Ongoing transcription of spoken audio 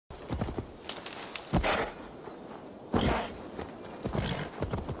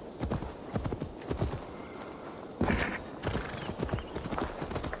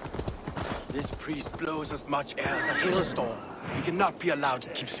priest blows as much air as a hailstorm. We cannot be allowed to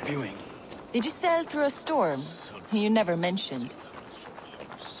keep spewing. Did you sail through a storm? You never mentioned.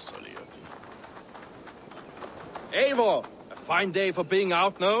 Eivor! A fine day for being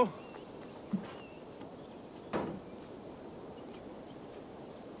out, no?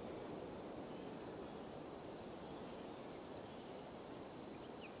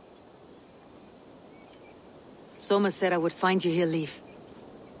 Soma said I would find you here, Leif.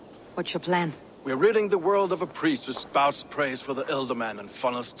 What's your plan? We're ridding the world of a priest who spouts praise for the Elderman and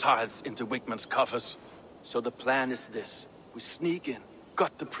funnels tithes into Wigman's coffers. So the plan is this. We sneak in,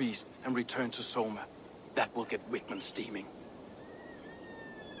 gut the priest, and return to Soma. That will get Wigman steaming.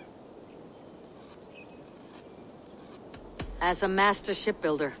 As a master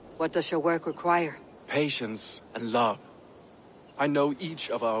shipbuilder, what does your work require? Patience and love. I know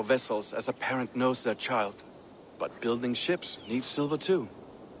each of our vessels as a parent knows their child. But building ships needs silver too.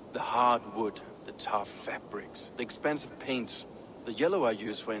 The hard wood, the tough fabrics, the expensive paints. The yellow I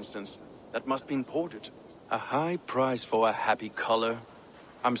use, for instance, that must be imported. A high price for a happy color.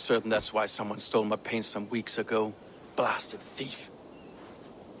 I'm certain that's why someone stole my paint some weeks ago. Blasted thief.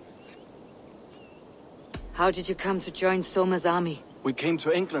 How did you come to join Soma's army? We came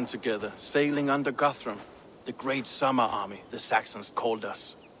to England together, sailing under Guthrum. The great summer army, the Saxons called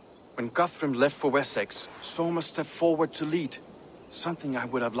us. When Guthrum left for Wessex, Soma stepped forward to lead. Something I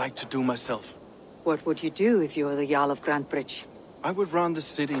would have liked to do myself. What would you do if you were the Jarl of Grantebridge? I would run the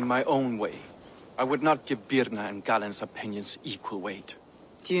city my own way. I would not give Birna and Galen's opinions equal weight.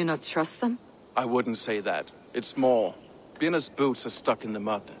 Do you not trust them? I wouldn't say that. It's more. Birna's boots are stuck in the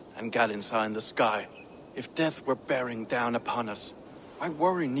mud, and Galen's are in the sky. If death were bearing down upon us, I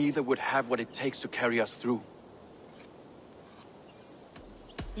worry neither would have what it takes to carry us through.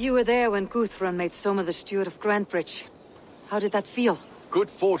 You were there when Guthrum made Soma the steward of Grantebridge. How did that feel? Good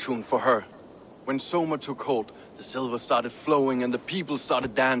fortune for her. When Soma took hold, the silver started flowing and the people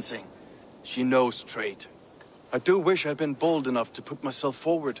started dancing. She knows trade. I do wish I'd been bold enough to put myself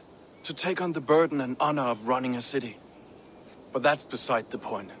forward, to take on the burden and honor of running a city. But that's beside the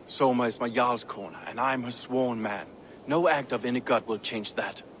point. Soma is my Jarl's corner, and I'm her sworn man. No act of any god will change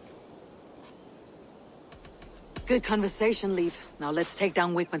that. Good conversation, Leif. Now let's take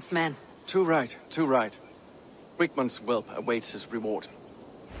down Wigman's men. Too right, too right. Wigman's whelp awaits his reward.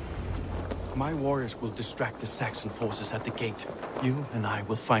 My warriors will distract the Saxon forces at the gate. You and I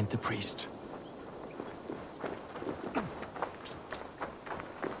will find the priest.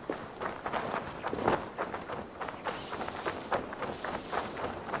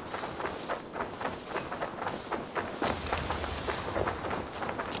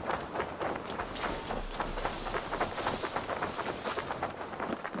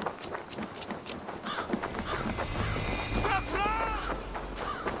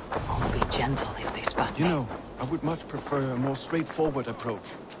 Gentle if they spot You me. know, I would much prefer a more straightforward approach.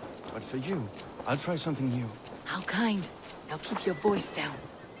 But for you, I'll try something new. How kind. Now keep your voice down.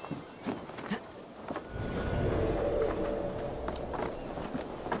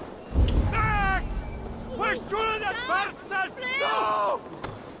 Max! We're shooting at bastard! No!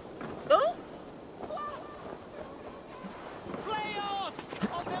 Oh? Flay off!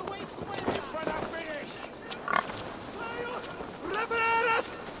 On their way swimming for the finish! Flay off! Reverend!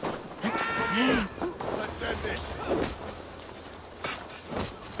 Let's end this!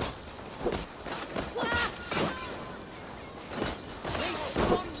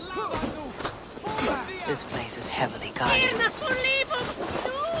 This place is heavily guarded.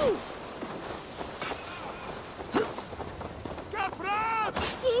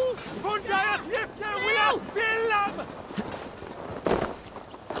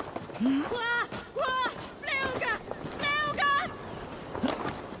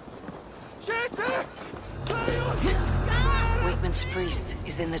 Wigman's priest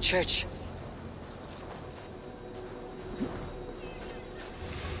is in the church.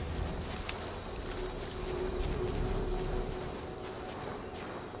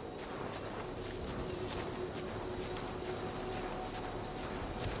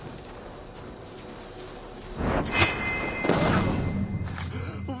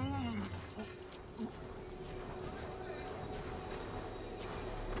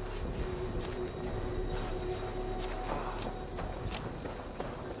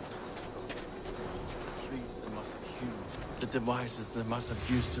 The devices they must have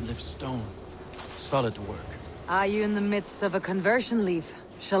used to lift stone. Solid work. Are you in the midst of a conversion, Leif?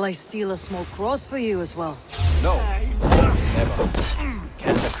 Shall I steal a small cross for you as well? No. Never.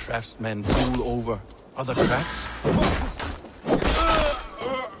 Can the craftsmen rule over other crafts?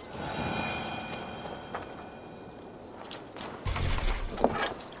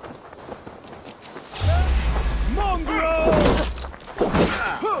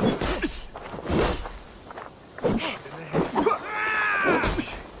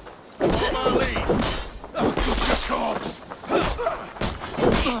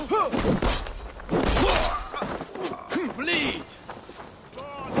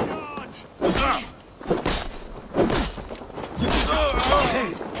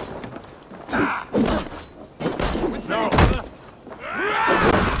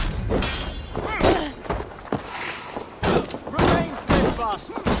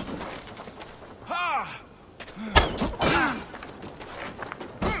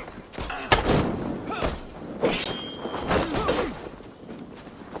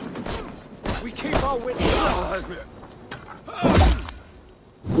 We keep our wits about.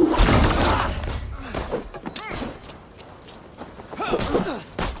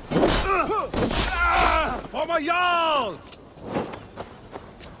 For my Jarl!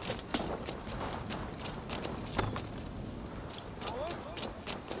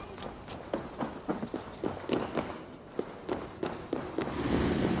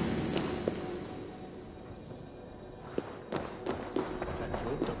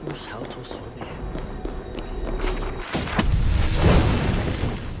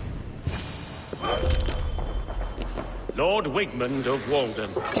 Lord Wigmund of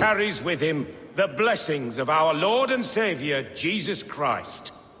Walden carries with him the blessings of our Lord and Saviour, Jesus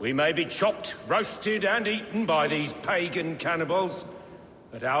Christ. We may be chopped, roasted, and eaten by these pagan cannibals,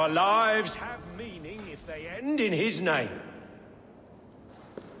 but our lives have meaning if they end in his name.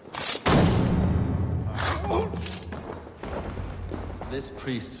 This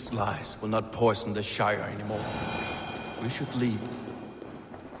priest's lies will not poison the Shire anymore. We should leave.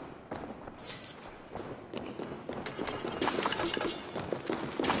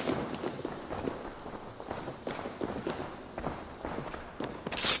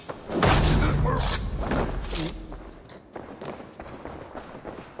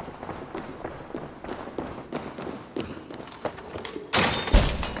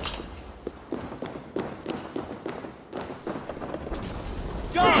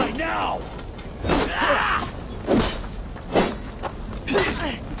 Die now!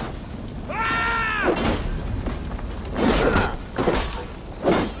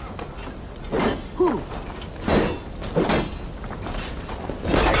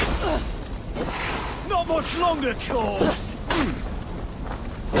 Not much longer, corpse!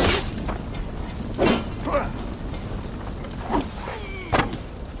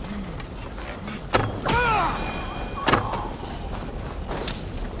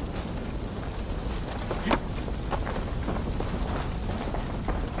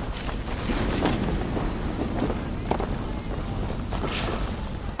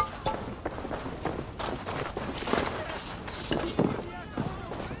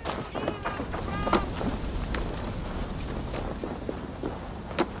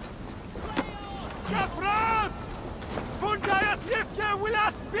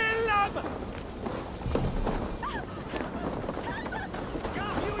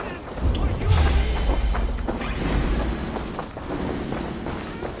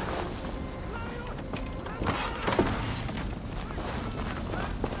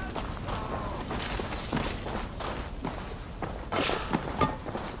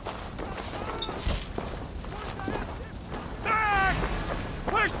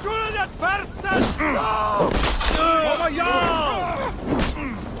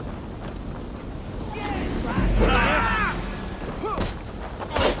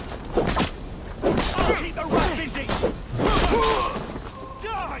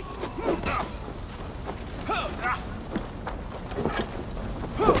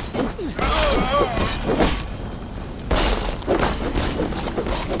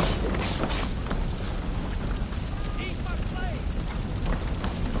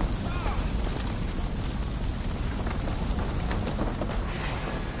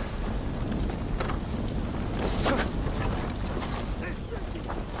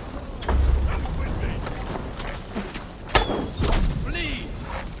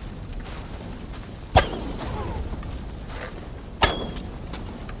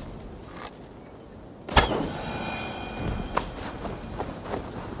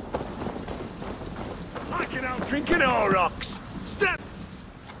 Drinking our rocks! Step!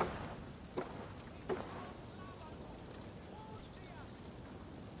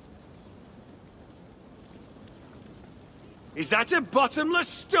 Is that a bottomless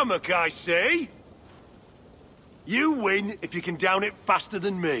stomach I see? You win if you can down it faster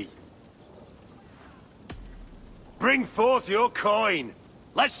than me. Bring forth your coin.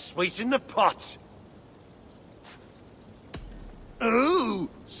 Let's sweeten the pot. Ooh,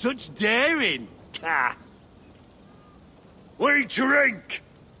 such daring, cat. We drink!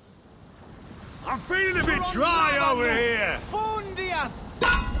 I'm feeling a bit dry over here! Fundia!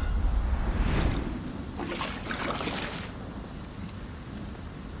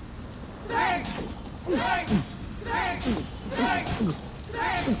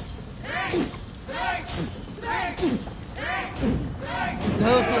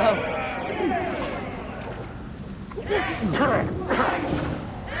 So slow.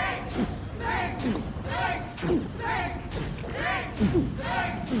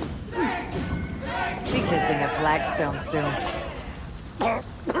 Be kissing a flagstone soon.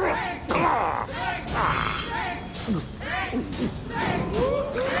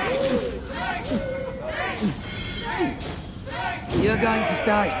 You're going to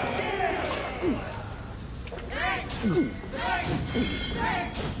start.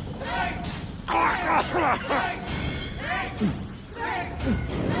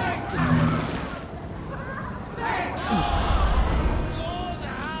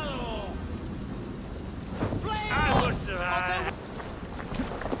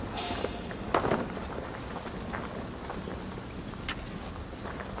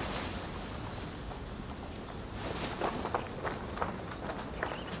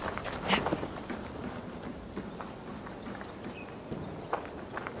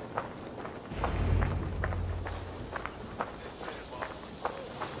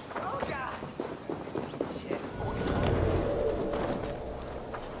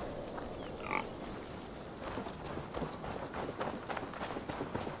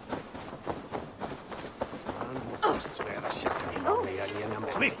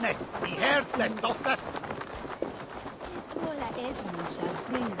 Swiftness! Be here, let's stop this!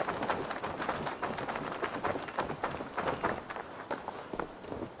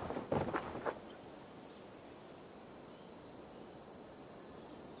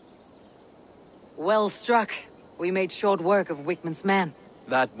 Well struck. We made short work of Wickman's men.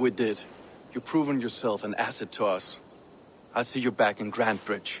 That we did. You've proven yourself an asset to us. I'll see you back in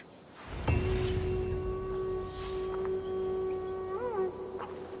Grantbridge.